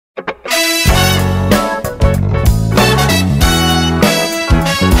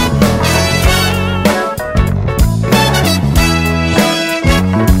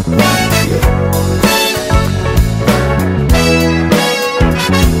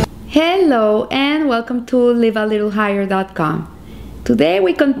Hello and welcome to livealittlehigher.com. Today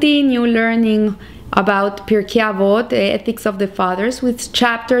we continue learning about Pirkei Avot, the Ethics of the Fathers, with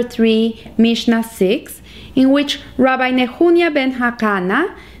chapter 3, Mishnah 6, in which Rabbi Nehunya ben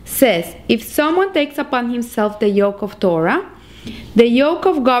Hakana says, if someone takes upon himself the yoke of Torah, the yoke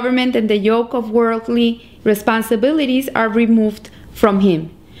of government and the yoke of worldly responsibilities are removed from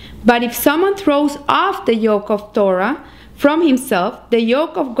him. But if someone throws off the yoke of Torah from himself, the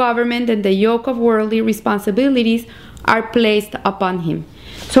yoke of government and the yoke of worldly responsibilities are placed upon him.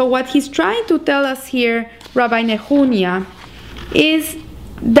 So what he's trying to tell us here, Rabbi Nehunya, is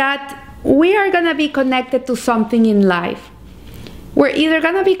that we are going to be connected to something in life. We're either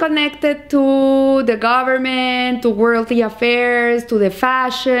going to be connected to the government, to worldly affairs, to the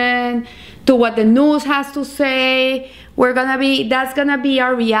fashion, to what the news has to say. That's going to be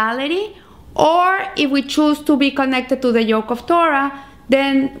our reality. Or if we choose to be connected to the yoke of Torah,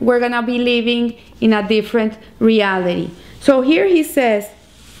 then we're going to be living in a different reality. So here he says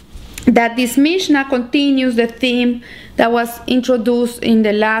that this Mishnah continues the theme that was introduced in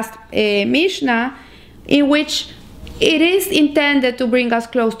the last Mishnah, in which it is intended to bring us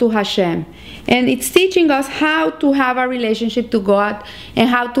close to Hashem. And it's teaching us how to have a relationship to God and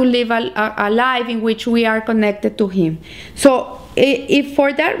how to live a life in which we are connected to Him. So if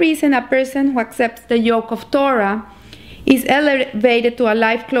for that reason a person who accepts the yoke of Torah is elevated to a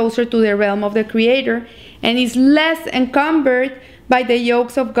life closer to the realm of the Creator and is less encumbered by the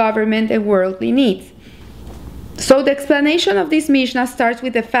yokes of government and worldly needs. So the explanation of this Mishnah starts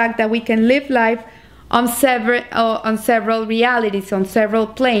with the fact that we can live life on several realities, on several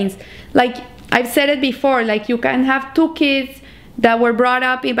planes. Like I've said it before, like you can have two kids that were brought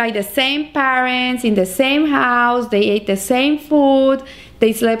up by the same parents, in the same house, they ate the same food,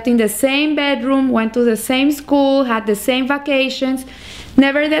 they slept in the same bedroom, went to the same school, had the same vacations.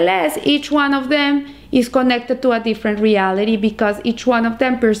 Nevertheless, each one of them is connected to a different reality because each one of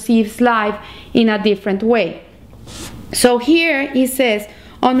them perceives life in a different way. So here he says,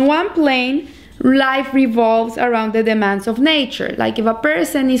 on one plane, life revolves around the demands of nature. Like if a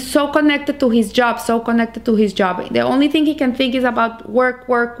person is so connected to his job, the only thing he can think is about work.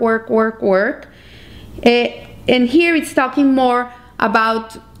 And here it's talking more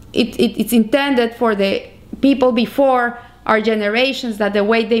about, it's intended for the people before our generations, that the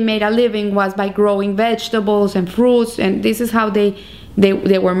way they made a living was by growing vegetables and fruits, and this is how they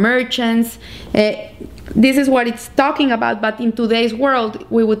were merchants. This is what it's talking about, but in today's world,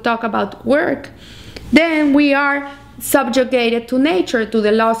 we would talk about work. Then we are subjugated to nature, to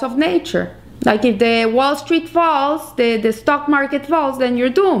the laws of nature. Like if the Wall Street falls, the stock market falls, then you're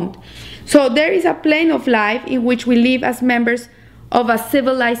doomed. So there is a plane of life in which we live as members of a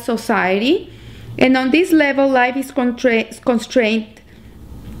civilized society. And on this level, life is constrained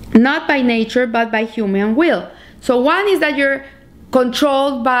not by nature, but by human will. So one is that you're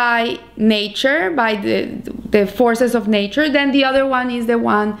controlled by nature, by the forces of nature. Then the other one is the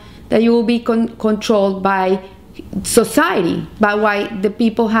one that you will be controlled by society, by what the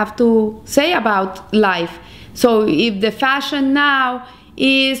people have to say about life. So if the fashion now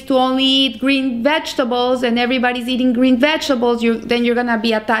is to only eat green vegetables and everybody's eating green vegetables, then you're going to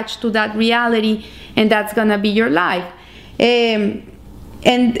be attached to that reality, and that's going to be your life. And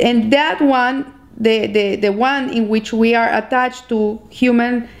that one, the one in which we are attached to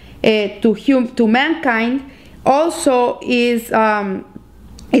to mankind, also is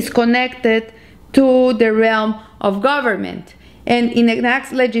connected to the realm of government, and it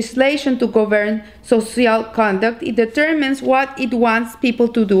enacts legislation to govern social conduct. It determines what it wants people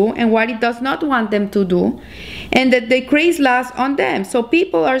to do and what it does not want them to do, and that they create laws on them. So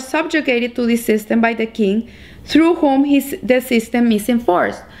people are subjugated to this system by the king, through whom the system is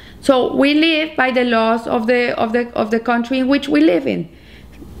enforced. So we live by the laws of the country in which we live in.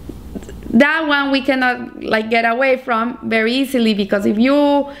 That one we cannot get away from very easily, because if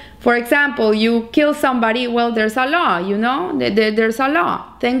you, for example, you kill somebody, well, there's a law, there's a law.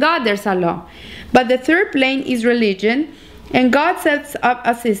 Thank God there's a law. But the third plane is religion, and God sets up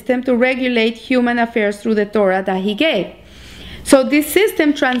a system to regulate human affairs through the Torah that He gave. So this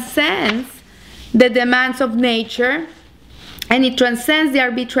system transcends the demands of nature, and it transcends the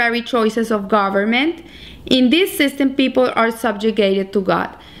arbitrary choices of government. In this system, people are subjugated to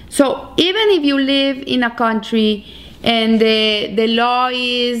God. So even if you live in a country and the law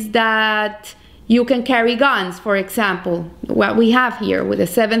is that you can carry guns, for example, what we have here with the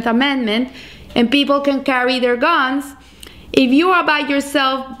 7th Amendment, and people can carry their guns, if you abide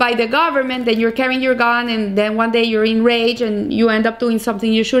yourself by the government, then you're carrying your gun, and then one day you're enraged and you end up doing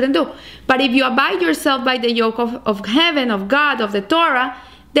something you shouldn't do. But if you abide yourself by the yoke of heaven, of God, of the Torah,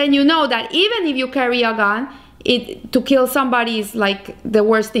 then you know that even if you carry a gun, to kill somebody is like the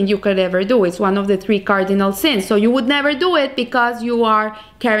worst thing you could ever do. It's one of the 3 cardinal sins. So you would never do it because you are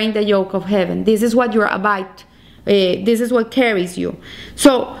carrying the yoke of heaven. This is what you're about. This is what carries you.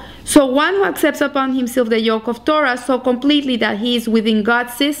 So one who accepts upon himself the yoke of Torah so completely that he is within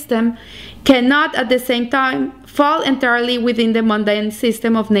God's system cannot at the same time fall entirely within the mundane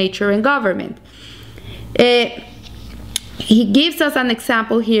system of nature and government. He gives us an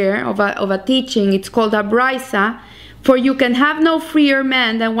example here of a teaching. It's called a brisa. For you can have no freer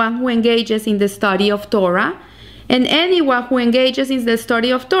man than one who engages in the study of Torah, and anyone who engages in the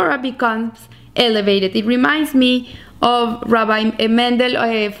study of Torah becomes elevated. It reminds me of Rabbi Mendel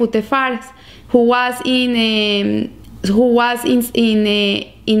Futefares, who was in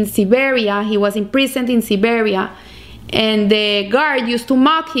Siberia. He was imprisoned in Siberia, and the guard used to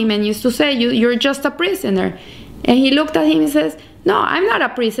mock him and used to say, "You're just a prisoner." And he looked at him and says, "No, I'm not a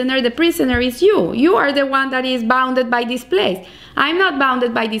prisoner. The prisoner is you. You are the one that is bounded by this place. I'm not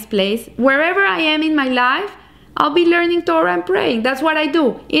bounded by this place. Wherever I am in my life, I'll be learning Torah and praying. That's what I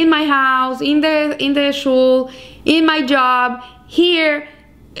do. In my house, in the shul, in my job, here,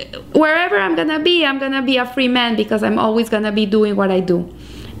 wherever I'm gonna be a free man because I'm always gonna be doing what I do.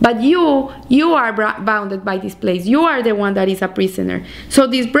 But you are bounded by this place. You are the one that is a prisoner." So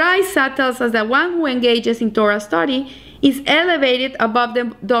this brisa tells us that one who engages in Torah study is elevated above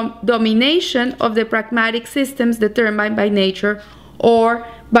the domination of the pragmatic systems determined by nature or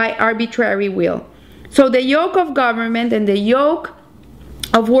by arbitrary will. So the yoke of government and the yoke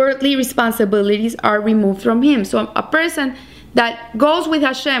of worldly responsibilities are removed from him. So a person that goes with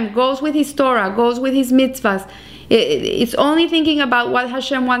Hashem, goes with his Torah, goes with his mitzvahs, it's only thinking about what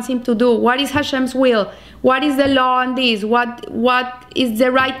Hashem wants him to do. What is Hashem's will? What is the law on this? What is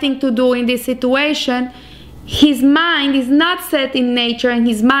the right thing to do in this situation? His mind is not set in nature, and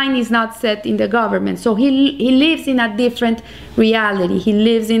his mind is not set in the government. So he lives in a different reality. He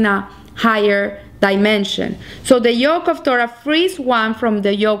lives in a higher dimension. So the yoke of Torah frees one from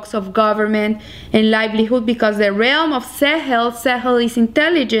the yokes of government and livelihood, because the realm of Sehel is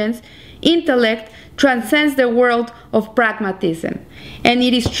intelligence, intellect, transcends the world of pragmatism. And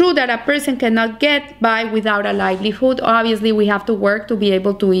it is true that a person cannot get by without a livelihood. Obviously, we have to work to be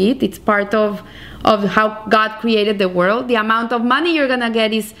able to eat. It's part of how God created the world. The amount of money you're going to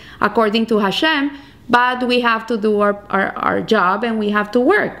get is according to Hashem, but we have to do our job, and we have to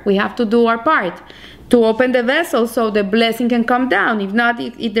work. We have to do our part to open the vessel so the blessing can come down. If not,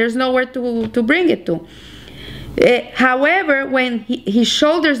 there's nowhere to bring it to. However, when he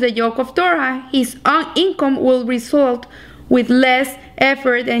shoulders the yoke of Torah, his income will result with less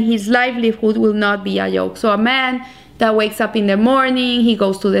effort, and his livelihood will not be a yoke. So a man that wakes up in the morning, he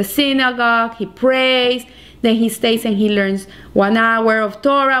goes to the synagogue, he prays, then he stays and he learns 1 hour of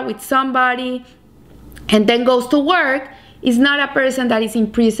Torah with somebody, and then goes to work, is not a person that is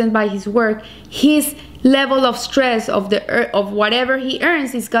imprisoned by his work. His level of stress of whatever he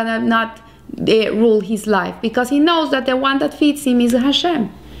earns is gonna not rule his life, because he knows that the one that feeds him is Hashem,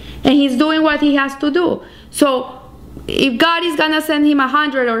 and he's doing what he has to do. So if God is gonna send him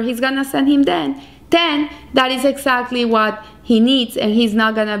 100, or he's gonna send him 10, that is exactly what he needs, and he's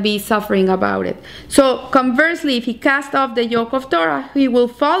not gonna be suffering about it. So conversely, if he casts off the yoke of Torah, he will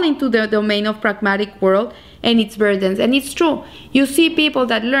fall into the domain of pragmatic world and its burdens. And it's true, you see people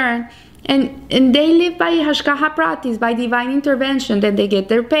that learn and they live by hashgacha pratis, by divine intervention. Then they get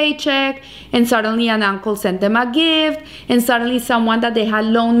their paycheck, and suddenly an uncle sent them a gift, and suddenly someone that they had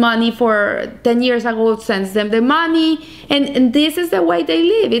loaned money for 10 years ago sends them the money, and this is the way they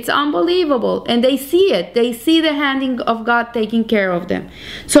live. It's unbelievable, and they see it. They see the hand of God taking care of them.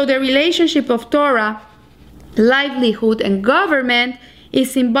 So the relationship of Torah, livelihood, and government is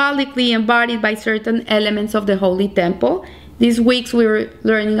symbolically embodied by certain elements of the Holy Temple. These weeks we were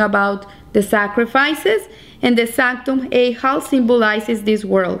learning about the sacrifices, and the Sanctum Eichal symbolizes this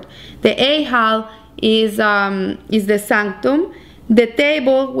world. The Eichal is the Sanctum. The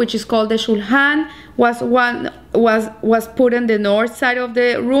table, which is called the Shulchan, was put on the north side of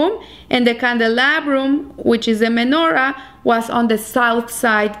the room, and the candelabrum, which is the menorah, was on the south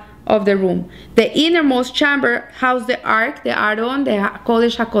side of the room. The innermost chamber housed the Ark, the Aron, the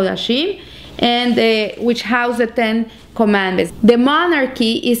Kodesh HaKodashim, and which housed the 10 Commandments. The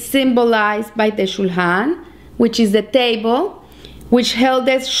monarchy is symbolized by the Shulchan, which is the table, which held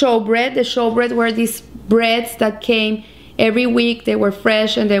the showbread. The showbread were these breads that came every week. They were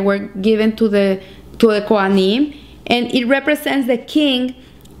fresh, and they were given to the Kohanim. And it represents the king,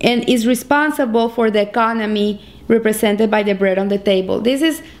 and is responsible for the economy, represented by the bread on the table. This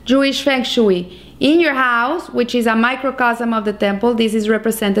is Jewish Feng Shui. In your house, which is a microcosm of the temple, this is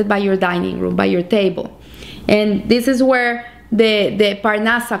represented by your dining room, by your table. And this is where the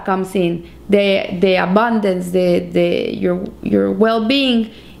parnasa comes in, the abundance, your well-being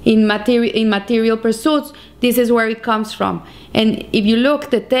in material pursuits. This is where it comes from. And if you look,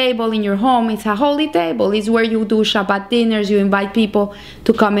 the table in your home, it's a holy table. It's where you do Shabbat dinners. You invite people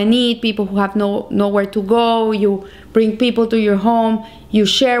to come and eat, people who have nowhere to go. You bring people to your home. You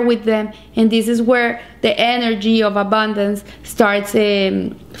share with them. And this is where the energy of abundance starts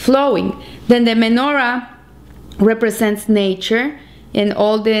flowing. Then the menorah represents nature and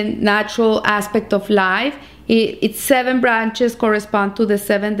all the natural aspect of life. Its 7 branches correspond to the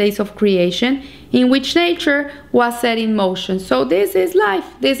 7 days of creation, in which nature was set in motion. So this is life.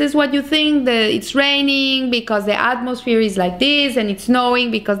 This is what you think, it's raining because the atmosphere is like this, and it's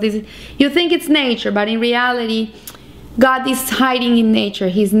snowing because you think it's nature, but in reality, God is hiding in nature.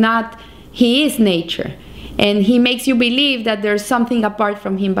 He is nature. And He makes you believe that there's something apart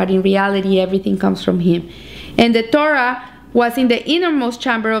from Him, but in reality, everything comes from Him. And the Torah was in the innermost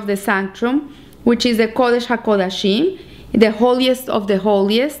chamber of the sanctum, which is the Kodesh HaKodashim, the holiest of the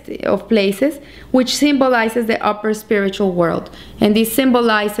holiest of places, which symbolizes the upper spiritual world. And this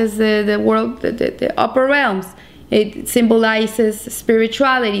symbolizes the world, the upper realms. It symbolizes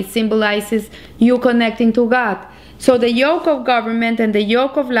spirituality, it symbolizes you connecting to God. So the yoke of government and the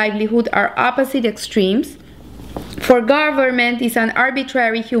yoke of livelihood are opposite extremes. For government is an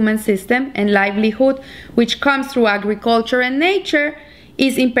arbitrary human system, and livelihood, which comes through agriculture and nature,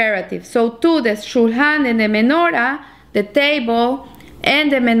 is imperative. So too, the shulchan and the menorah, the table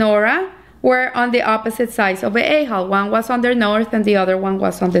and the menorah, were on the opposite sides of the Ehal. One was on the north and the other one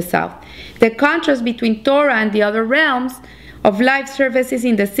was on the south. The contrast between Torah and the other realms of life surfaces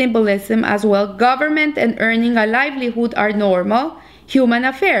in the symbolism as well. Government and earning a livelihood are normal human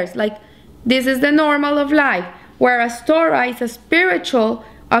affairs. Like, this is the normal of life. Whereas Torah is a spiritual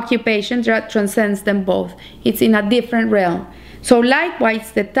occupation that transcends them both. It's in a different realm. So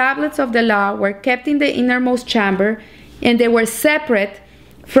likewise, the tablets of the law were kept in the innermost chamber, and they were separate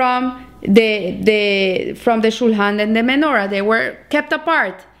from the shulchan and the menorah. They were kept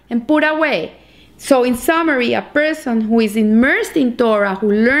apart and put away. So in summary, a person who is immersed in Torah,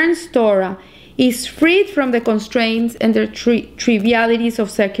 who learns Torah, is freed from the constraints and the trivialities of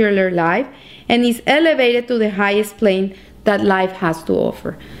secular life, and is elevated to the highest plane that life has to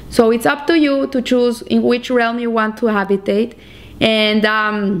offer. So it's up to you to choose in which realm you want to habitate. And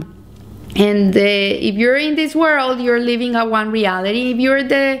if you're in this world, you're living a one reality. If you're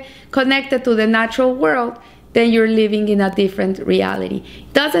connected to the natural world, then you're living in a different reality.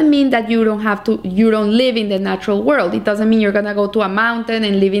 It doesn't mean that you don't live in the natural world. It doesn't mean you're gonna go to a mountain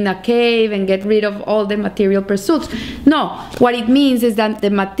and live in a cave and get rid of all the material pursuits. No, what it means is that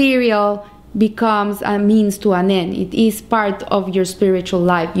the material becomes a means to an end. It is part of your spiritual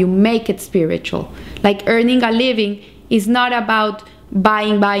life. You make it spiritual. Like earning a living is not about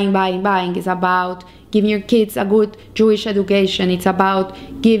buying. It's about giving your kids a good Jewish education. It's about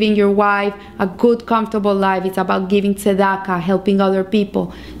giving your wife a good, comfortable life. It's about giving tzedakah, helping other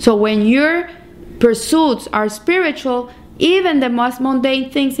people. So when your pursuits are spiritual, even the most mundane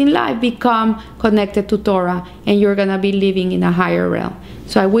things in life become connected to Torah, and you're going to be living in a higher realm.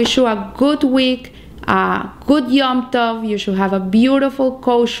 So I wish you a good week, a good Yom Tov. You should have a beautiful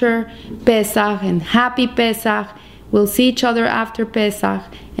kosher Pesach and happy Pesach. We'll see each other after Pesach.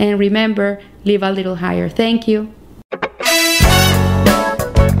 And remember, live a little higher. Thank you.